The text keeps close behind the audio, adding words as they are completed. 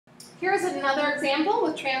Here's another example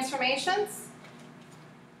with transformations.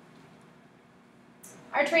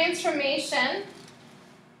 Our transformation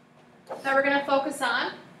that we're going to focus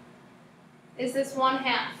on is this 1/2.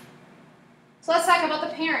 So let's talk about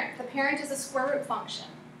the parent. The parent is a square root function.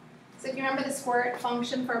 So if you remember the square root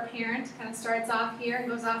function for a parent, kind of starts off here and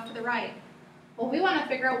goes off to the right. Well, we want to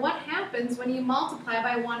figure out what happens when you multiply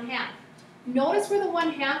by 1/2. Notice where the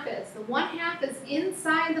 1/2 is. The 1/2 is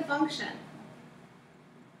inside the function.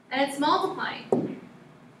 And it's multiplying.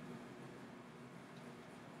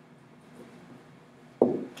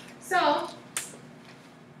 So,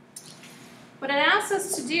 what it asks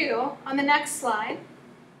us to do on the next slide,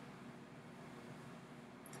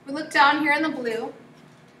 we look down here in the blue.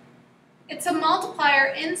 It's a multiplier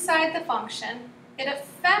inside the function. It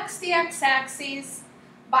affects the x-axis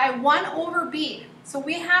by 1 over b. So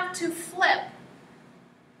we have to flip.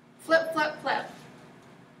 Flip, flip, flip.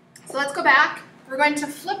 So let's go back. We're going to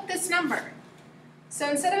flip this number. So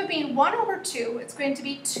instead of it being 1 over 2, it's going to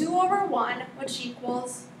be 2 over 1, which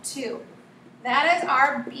equals 2. That is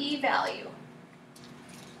our b value.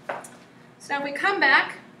 So now we come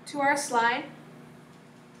back to our slide.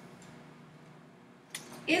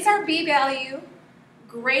 Is our b value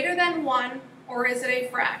greater than 1 or is it a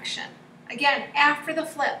fraction? Again, after the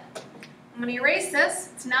flip. I'm going to erase this.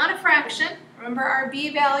 It's not a fraction. Remember our b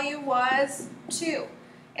value was 2.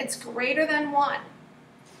 It's greater than 1.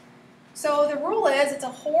 So the rule is it's a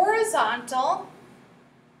horizontal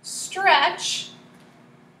stretch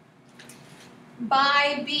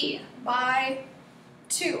by b, by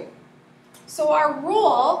 2. So our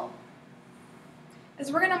rule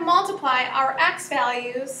is we're going to multiply our x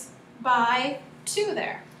values by 2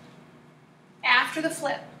 there, after the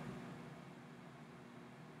flip.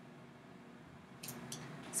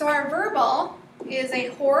 So our verbal is a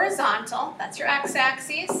horizontal, that's your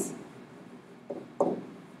x-axis,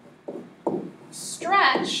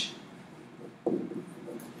 stretch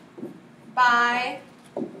by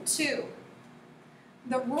 2.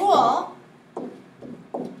 The rule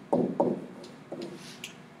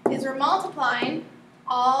is we're multiplying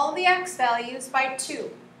all the x values by 2,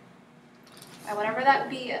 by whatever that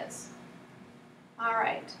b is. All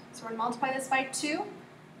right, so we're going to multiply this by 2.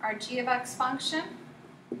 Our g of x function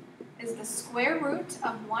is the square root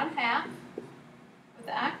of 1/2 with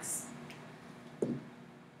x.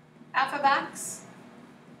 F of x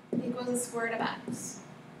equals the square root of x.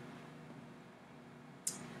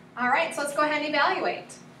 All right, so let's go ahead and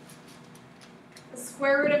evaluate. The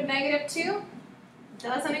square root of -2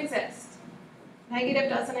 doesn't exist. Negative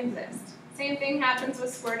doesn't exist. Same thing happens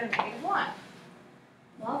with square root of -1.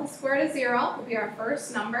 Well, the square root of 0 will be our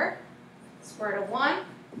first number. Square root of 1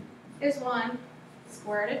 is 1.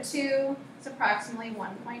 Square root of 2 is approximately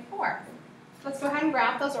 1.4. Let's go ahead and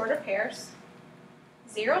graph those ordered pairs.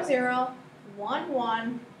 0, 0, 1,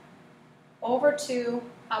 1, over 2,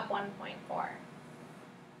 up 1.4.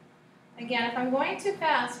 Again, if I'm going too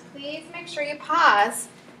fast, please make sure you pause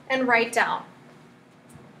and write down.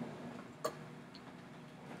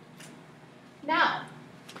 Now,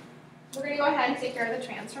 we're going to go ahead and take care of the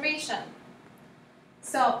transformation.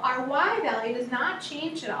 So our y value does not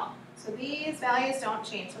change at all. So these values don't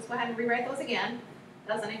change. Let's go ahead and rewrite those again.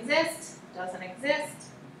 Doesn't exist,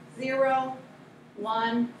 0,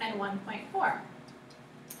 1, and 1.4.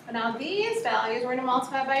 But now these values we're going to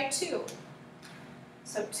multiply by 2.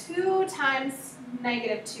 So 2 times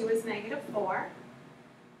 -2 is -4.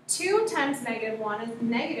 2 times -1 is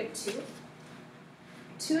 -2.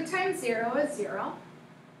 2 times 0 is 0.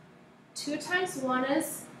 2 times 1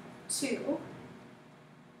 is 2.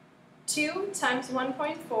 2 times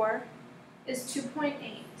 1.4 is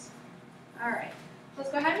 2.8. All right, let's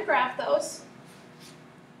go ahead and graph those.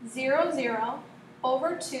 0, 0,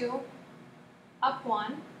 over 2, up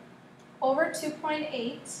 1, over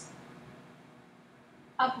 2.8,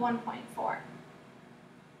 up 1.4.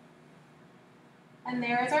 And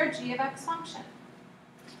there is our g of x function.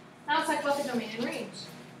 Now let's talk about the domain and range.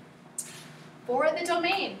 For the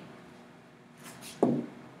domain, do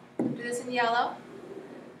this in yellow.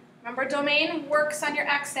 Remember, domain works on your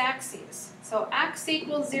x-axis. So x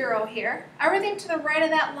equals 0 here. Everything to the right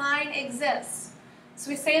of that line exists.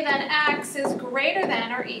 So we say then x is greater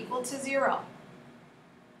than or equal to 0.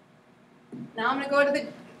 Now I'm going to go to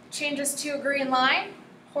the changes to a green line.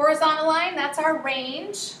 Horizontal line, that's our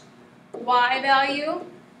range. Y value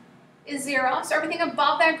is 0. So everything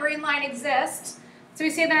above that green line exists. So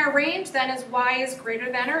we say that our range then is y is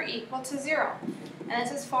greater than or equal to 0. And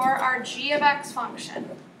this is for our g of x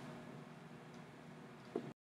function.